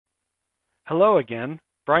Hello again,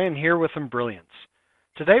 Brian here with Embrilliance.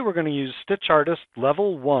 Today we're going to use StitchArtist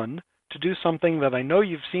Level 1 to do something that I know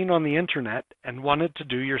you've seen on the internet and wanted to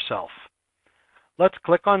do yourself. Let's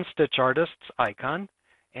click on StitchArtist's icon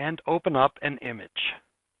and open up an image.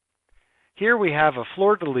 Here we have a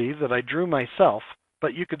fleur-de-lis that I drew myself,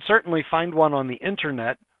 but you could certainly find one on the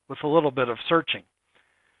internet with a little bit of searching.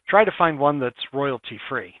 Try to find one that's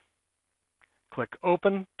royalty-free. Click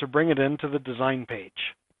Open to bring it into the design page.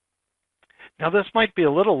 Now this might be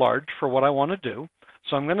a little large for what I want to do,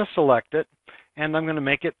 so I'm going to select it and I'm going to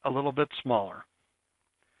make it a little bit smaller.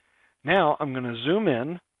 Now I'm going to zoom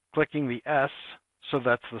in, clicking the S, so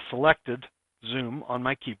that's the selected zoom on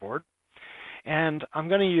my keyboard, and I'm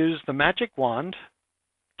going to use the magic wand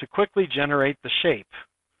to quickly generate the shape.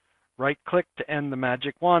 Right-click to end the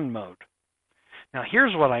magic wand mode. Now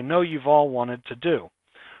here's what I know you've all wanted to do.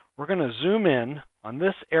 We're going to zoom in on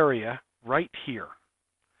this area right here.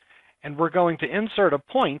 And we're going to insert a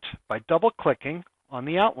point by double-clicking on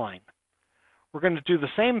the outline. We're going to do the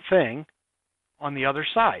same thing on the other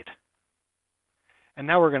side. And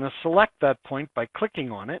now we're going to select that point by clicking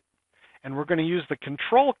on it, and we're going to use the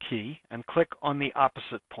Control key and click on the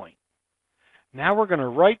opposite point. Now we're going to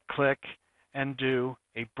right-click and do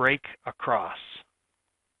a break across.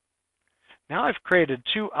 Now I've created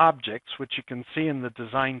two objects which you can see in the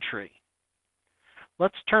design tree.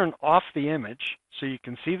 Let's turn off the image so you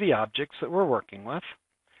can see the objects that we're working with.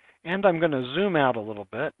 And I'm going to zoom out a little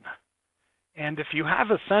bit. And if you have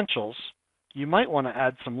essentials, you might want to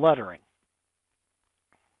add some lettering.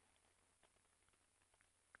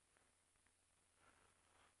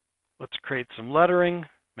 Let's create some lettering,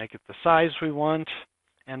 make it the size we want,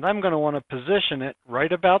 and I'm going to want to position it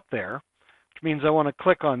right about there, which means I want to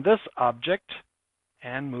click on this object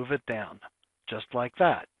and move it down, just like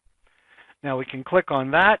that. Now we can click on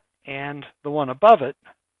that and the one above it,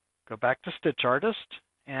 go back to StitchArtist,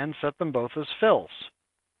 and set them both as fills.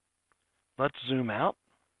 Let's zoom out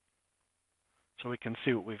so we can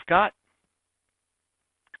see what we've got.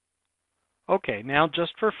 Okay, now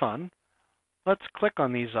just for fun, let's click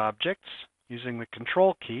on these objects using the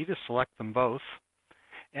Control key to select them both,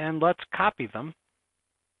 and let's copy them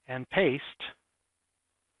and paste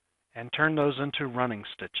and turn those into running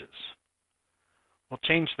stitches. We'll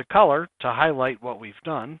change the color to highlight what we've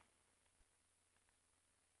done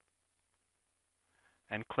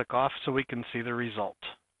and click off so we can see the result.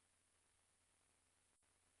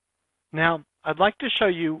 Now, I'd like to show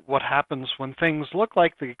you what happens when things look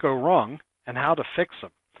like they go wrong and how to fix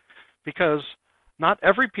them, because not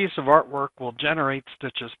every piece of artwork will generate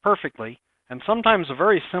stitches perfectly, and sometimes a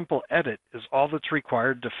very simple edit is all that's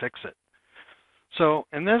required to fix it. So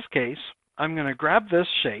in this case, I'm going to grab this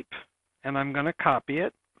shape and I'm going to copy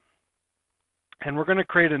it, and we're going to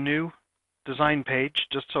create a new design page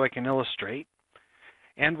just so I can illustrate,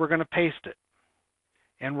 and we're going to paste it.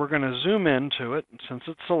 And we're going to zoom into it since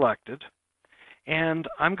it's selected, and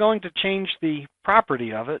I'm going to change the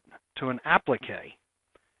property of it to an applique.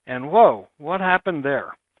 And whoa, what happened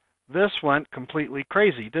there? This went completely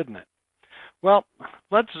crazy, didn't it? Well,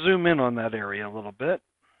 let's zoom in on that area a little bit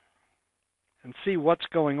and see what's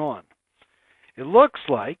going on. It looks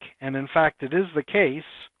like, and in fact it is the case,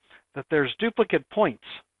 that there's duplicate points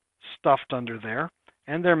stuffed under there,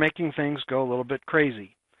 and they're making things go a little bit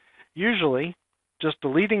crazy. Usually, just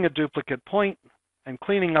deleting a duplicate point and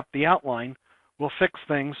cleaning up the outline will fix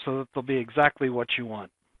things so that they'll be exactly what you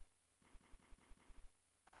want.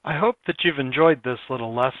 I hope that you've enjoyed this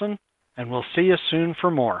little lesson, and we'll see you soon for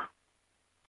more.